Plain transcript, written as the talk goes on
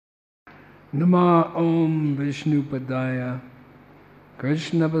Nama Om Vishnupadaya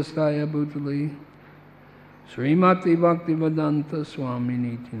Krishna Vastaya Bhutali Srimati Bhaktivedanta Swami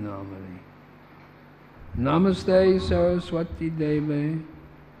Niti Namani Namaste Saraswati Deve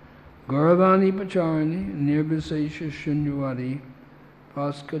Gauravani Pacharani Nirvisesha Shunyavadi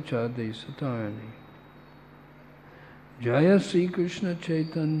Paskacha Desatarani Jaya Sri Krishna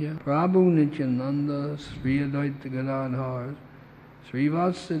Chaitanya Prabhu Nityananda Sri Advaita Gadadhar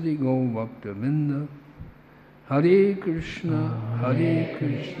Srivasadi Go Bhaktavinda Hare Krishna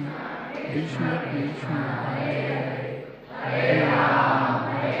Krishna Krishna Hare Hare Ram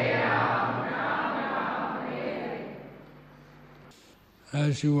Ram Hare.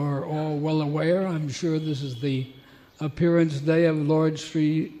 As you are all well aware, I'm sure this is the appearance day of Lord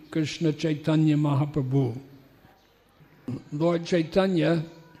Sri Krishna Chaitanya Mahaprabhu. Lord Chaitanya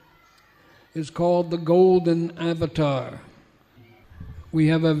is called the Golden Avatar. We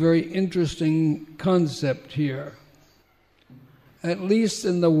have a very interesting concept here. At least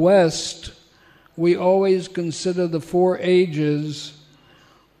in the West, we always consider the four ages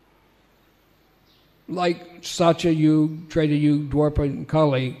like Satya Yuga, Treta Yuga, Dwapara and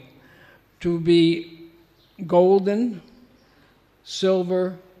Kali to be golden,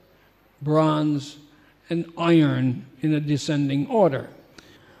 silver, bronze, and iron in a descending order.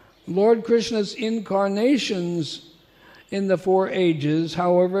 Lord Krishna's incarnations in the four ages,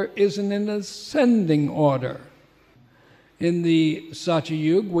 however, is in an ascending order. In the Satya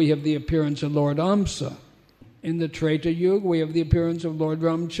Yuga, we have the appearance of Lord Amsa. In the Treta Yuga, we have the appearance of Lord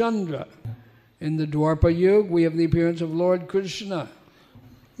Ramchandra. In the Dwapara Yuga, we have the appearance of Lord Krishna.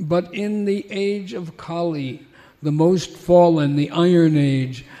 But in the age of Kali, the most fallen, the Iron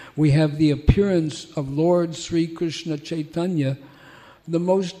Age, we have the appearance of Lord Sri Krishna Chaitanya, the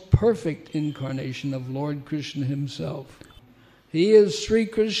most perfect incarnation of Lord Krishna himself. He is Sri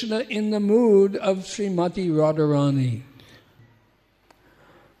Krishna in the mood of Srimati Radharani.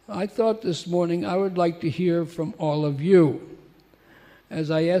 I thought this morning I would like to hear from all of you.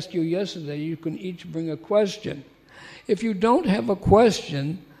 As I asked you yesterday, you can each bring a question. If you don't have a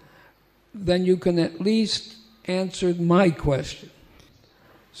question, then you can at least answer my question.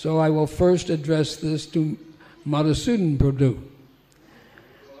 So I will first address this to Madhusudan Prabhu.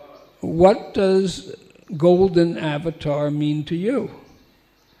 What does Golden Avatar mean to you?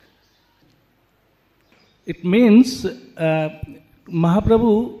 It means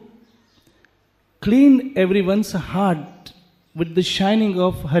Mahaprabhu clean everyone's heart with the shining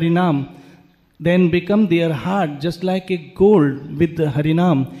of Harinam, then become their heart just like a gold with the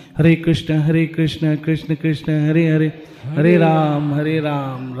Harinam. Hare Krishna, Krishna Krishna, Hare Hare, Hare Ram,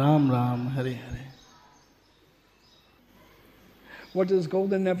 Ram Ram, Hare Hare. What does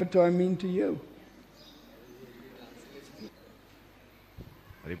Golden Avatar mean to you?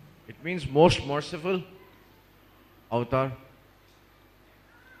 It means most merciful avatar.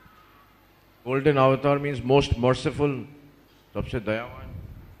 Golden Avatar means most merciful, sabse dayavan.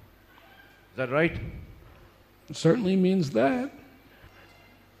 Is that right? It certainly means that.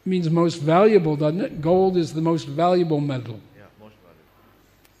 It means most valuable, doesn't it? Gold is the most valuable metal. Yeah, most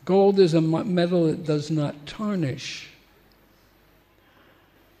valuable. Gold is a metal that does not tarnish.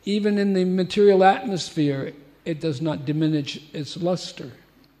 Even in the material atmosphere, it does not diminish its luster.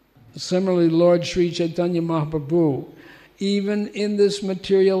 Similarly, Lord Sri Chaitanya Mahaprabhu, even in this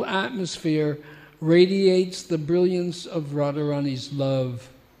material atmosphere, radiates the brilliance of Radharani's love.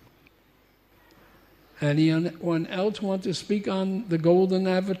 Anyone else want to speak on the Golden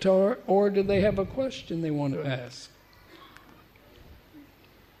Avatar, or do they have a question they want to ask?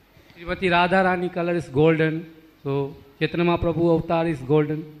 Srimati Radharani color is golden, so Chaitanya Mahaprabhu avatar is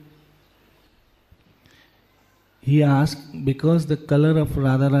golden. He asked because the color of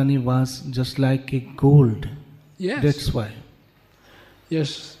Radharani was just like a gold. Yes. That's why.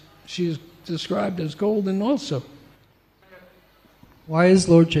 Yes, she is described as golden also. Why is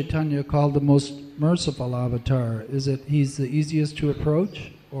Lord Chaitanya called the most merciful avatar? Is it he's the easiest to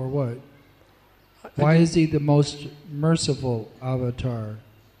approach, or what? Why is he the most merciful avatar?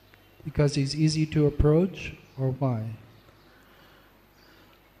 Because he's easy to approach, or why?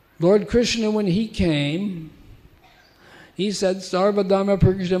 Lord Krishna, when he came, he said, Sarvadharma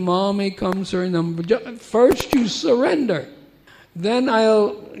Prakritamami Kam Saranam. First you surrender, then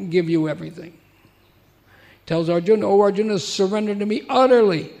I'll give you everything. Tells Arjuna, O Arjuna, surrender to me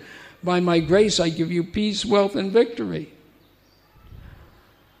utterly. By my grace I give you peace, wealth and victory.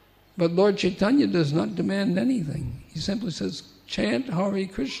 But Lord Chaitanya does not demand anything. He simply says, chant Hare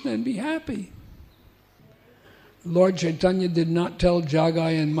Krishna and be happy. Lord Chaitanya did not tell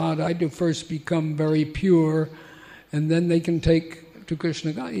Jagai and Madhai to first become very pure and then they can take to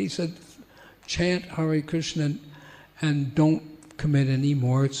Krishna. He said, chant Hare Krishna and don't commit any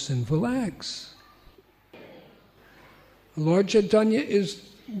more sinful acts. Lord Chaitanya is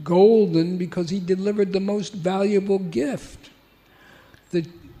golden because he delivered the most valuable gift, the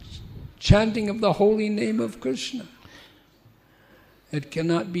chanting of the holy name of Krishna. It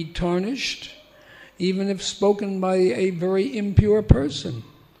cannot be tarnished, even if spoken by a very impure person.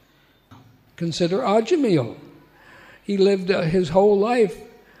 Consider Ajamil. He lived his whole life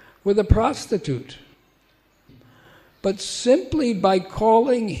with a prostitute. But simply by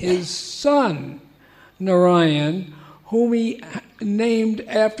calling his son Narayan, whom he named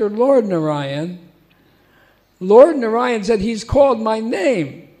after Lord Narayan, Lord Narayan said, he's called my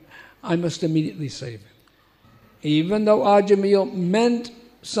name, I must immediately save him. Even though Ajamil meant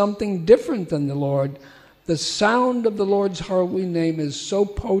something different than the Lord, the sound of the Lord's holy name is so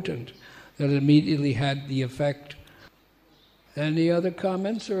potent that it immediately had the effect. Any other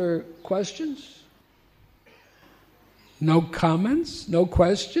comments or questions? No comments? No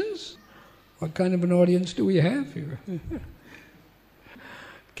questions? What kind of an audience do we have here?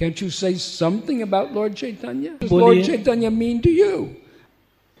 Can't you say something about Lord Chaitanya? What does Lord Chaitanya mean to you?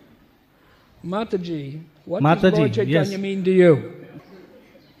 Mataji, what does Lord Chaitanya mean to you?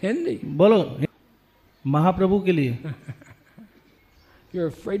 Hindi. Bolo, Mahaprabhu ke liye. You're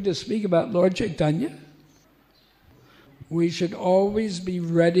afraid to speak about Lord Chaitanya? We should always be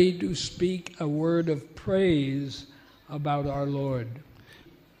ready to speak a word of praise about our Lord.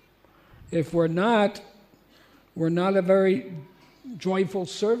 If we're not a very joyful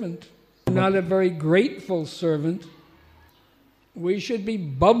servant, not a very grateful servant. We should be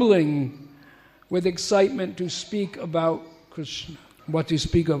bubbling with excitement to speak about Krishna, what to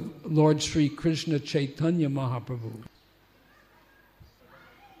speak of Lord Sri Krishna Chaitanya Mahaprabhu.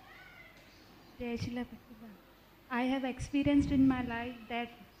 Jai Srila Bhaktipada. I have experienced in my life that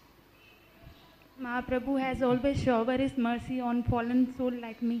Mahaprabhu has always showered his mercy on fallen soul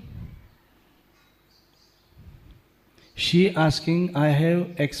like me. She asking, I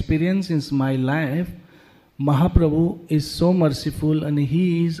have experience in my life, Mahaprabhu is so merciful and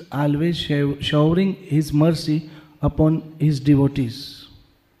he is always showering his mercy upon his devotees.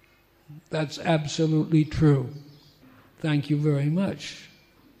 That's absolutely true. Thank you very much.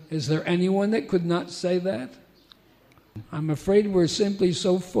 Is there anyone that could not say that? I'm afraid we're simply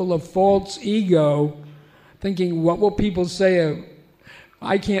so full of false ego, thinking, what will people say?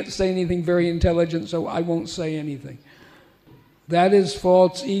 I can't say anything very intelligent, so I won't say anything. That is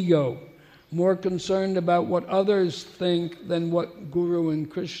false ego, more concerned about what others think than what Guru and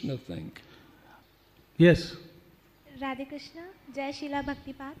Krishna think. Yes. Radhe Krishna, Jai Srila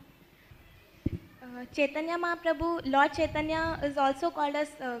Bhaktipada. Chaitanya Mahaprabhu, Lord Chaitanya is also called as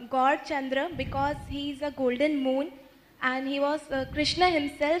God Chandra because he is a golden moon and he was Krishna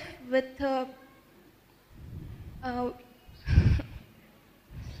himself with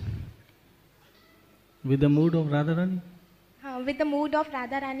with the mood of Radharani? With the mood of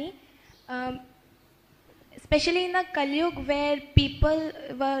Radharani. Especially in the Kali Yuga where people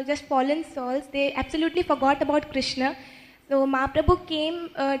were just fallen souls, they absolutely forgot about Krishna. So Mahaprabhu came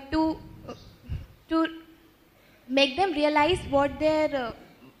to make them realize what their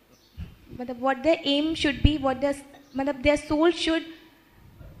aim should be, what their soul should.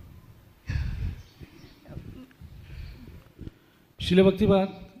 Srila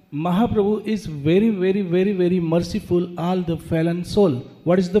Bhaktipada, Mahaprabhu is very, very, very, very merciful all the fallen soul.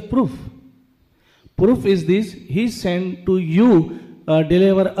 What is the proof? Proof is this, he sent to you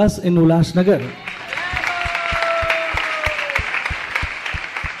deliver us in Ulasnagar.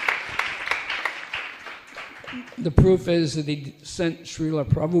 The proof is that he sent Srila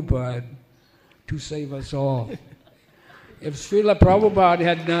Prabhupada to save us all. If Srila Prabhupada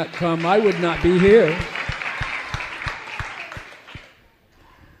had not come, I would not be here.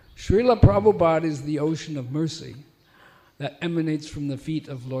 Srila Prabhupada is the ocean of mercy that emanates from the feet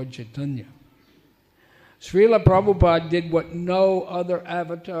of Lord Chaitanya. Srila Prabhupada did what no other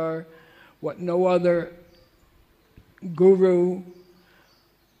avatar, what no other guru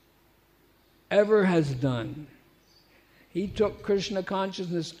ever has done. He took Krishna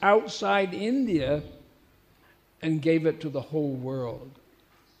consciousness outside India and gave it to the whole world.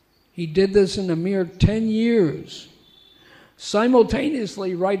 He did this in a mere 10 years,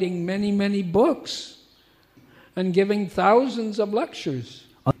 simultaneously writing many, many books and giving thousands of lectures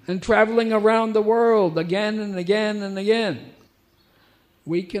and traveling around the world again and again and again.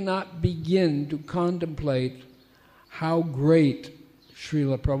 We cannot begin to contemplate how great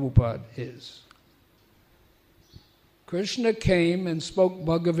Srila Prabhupada is. Krishna came and spoke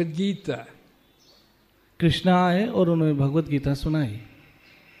Bhagavad Gita. Krishna आए और उन्होंने भगवत गीता सुनाई.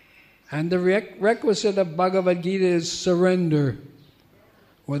 And the requisite of Bhagavad Gita is surrender.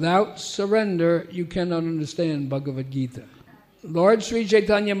 Without surrender, you cannot understand Bhagavad Gita. Lord Sri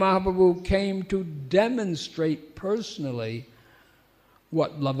Chaitanya Mahaprabhu came to demonstrate personally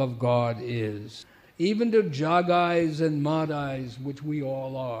what love of God is. Even to Jagais and Madhais, which we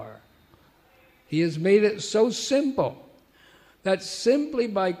all are. He has made it so simple that simply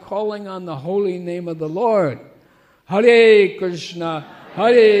by calling on the holy name of the Lord, Hare Krishna,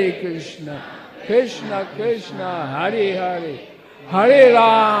 Krishna Krishna, Hare Hare, Hare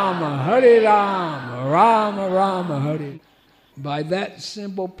Rama, Rama Rama, Hare. By that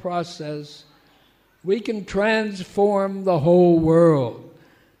simple process, we can transform the whole world.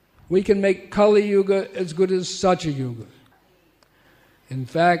 We can make Kali Yuga as good as Satya Yuga. In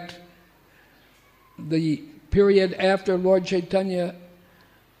fact, the period after Lord Chaitanya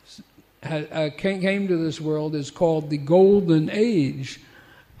came to this world is called the Golden Age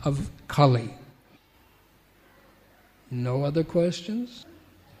of Kali. No other questions?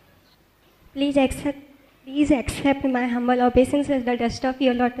 Please accept my humble obeisance as the dust of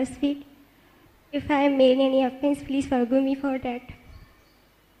your lotus feet. If I have made any offense, please forgive me for that.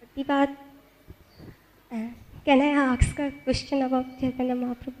 Bhaktipada, can I ask a question about Chaitanya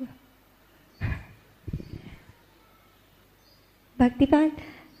Mahaprabhu? Bhaktipada,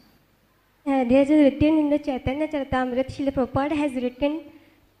 there is written in the Chaitanya Charitamrita, Srila Prabhupada has written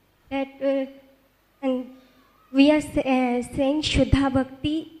that and we are saying Shuddha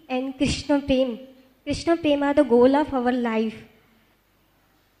Bhakti and Krishna Prem. Krishna Prem are the goal of our life.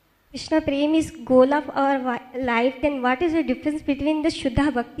 Krishna Prem is goal of our life. Then what is the difference between the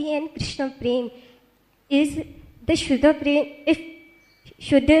Shuddha Bhakti and Krishna Prem? Is the Shuddha Prem, if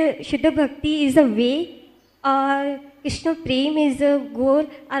Shuddha Bhakti is a way or Krishna Prem is a goal,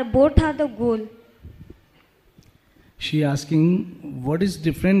 or both are the goal? She asking what is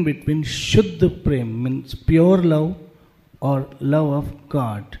different between Shuddha Prem, means pure love, or love of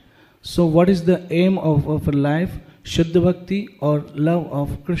God. So what is the aim of our life, Shuddha Bhakti or love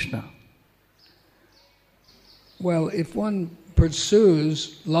of Krishna? Well, if one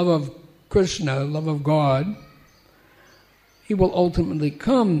pursues love of Krishna, love of God, he will ultimately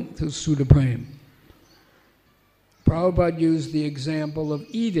come to Shuddha Prem. Prabhupada used the example of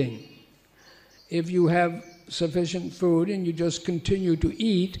eating. If you have sufficient food and you just continue to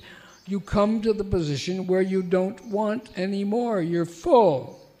eat, you come to the position where you don't want any more. You're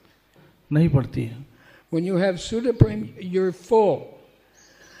full. नहीं पड़ती है. When you have Shuddha Prem, you're full.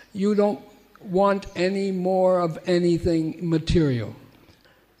 You don't want any more of anything material.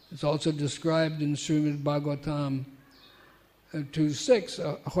 It's also described in Srimad Bhagavatam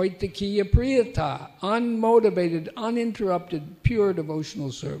 2.6, Hoitakiya Priyata, unmotivated, uninterrupted, pure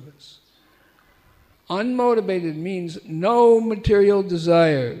devotional service. Unmotivated means no material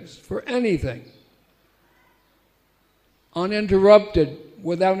desires for anything. Uninterrupted,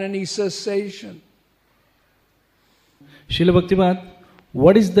 without any cessation. Srila Bhaktipada,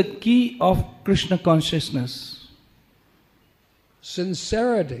 what is the key of Krishna consciousness?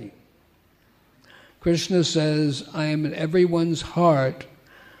 Sincerity. Krishna says, I am in everyone's heart,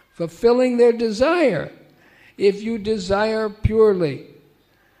 fulfilling their desire. If you desire purely,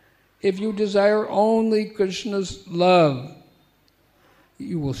 if you desire only Krishna's love,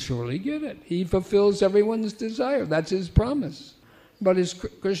 you will surely get it. He fulfills everyone's desire. That's his promise. But is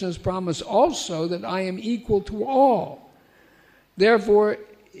Krishna's promise also that I am equal to all. Therefore,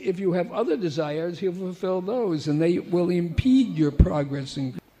 if you have other desires, he'll fulfill those, and they will impede your progress.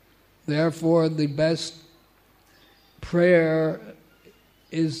 Therefore, the best prayer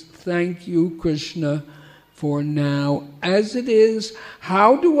is, thank you, Krishna, for now as it is.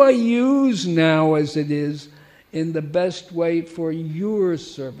 How do I use now as it is in the best way for your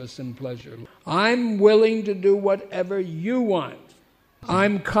service and pleasure? I'm willing to do whatever you want.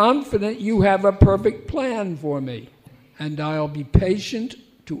 I'm confident you have a perfect plan for me, and I'll be patient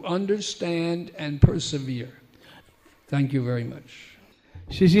to understand and persevere. Thank you very much.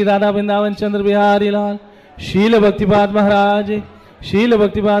 Shri Radha Vrindavan Chandra Bihari Lal, Srila Bhaktipada Maharaj, Srila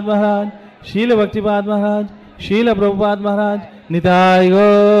Bhaktipada Maharaj, Srila Bhaktipada Maharaj, Srila Prabhupada Maharaj, Nitai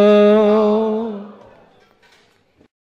Gaur.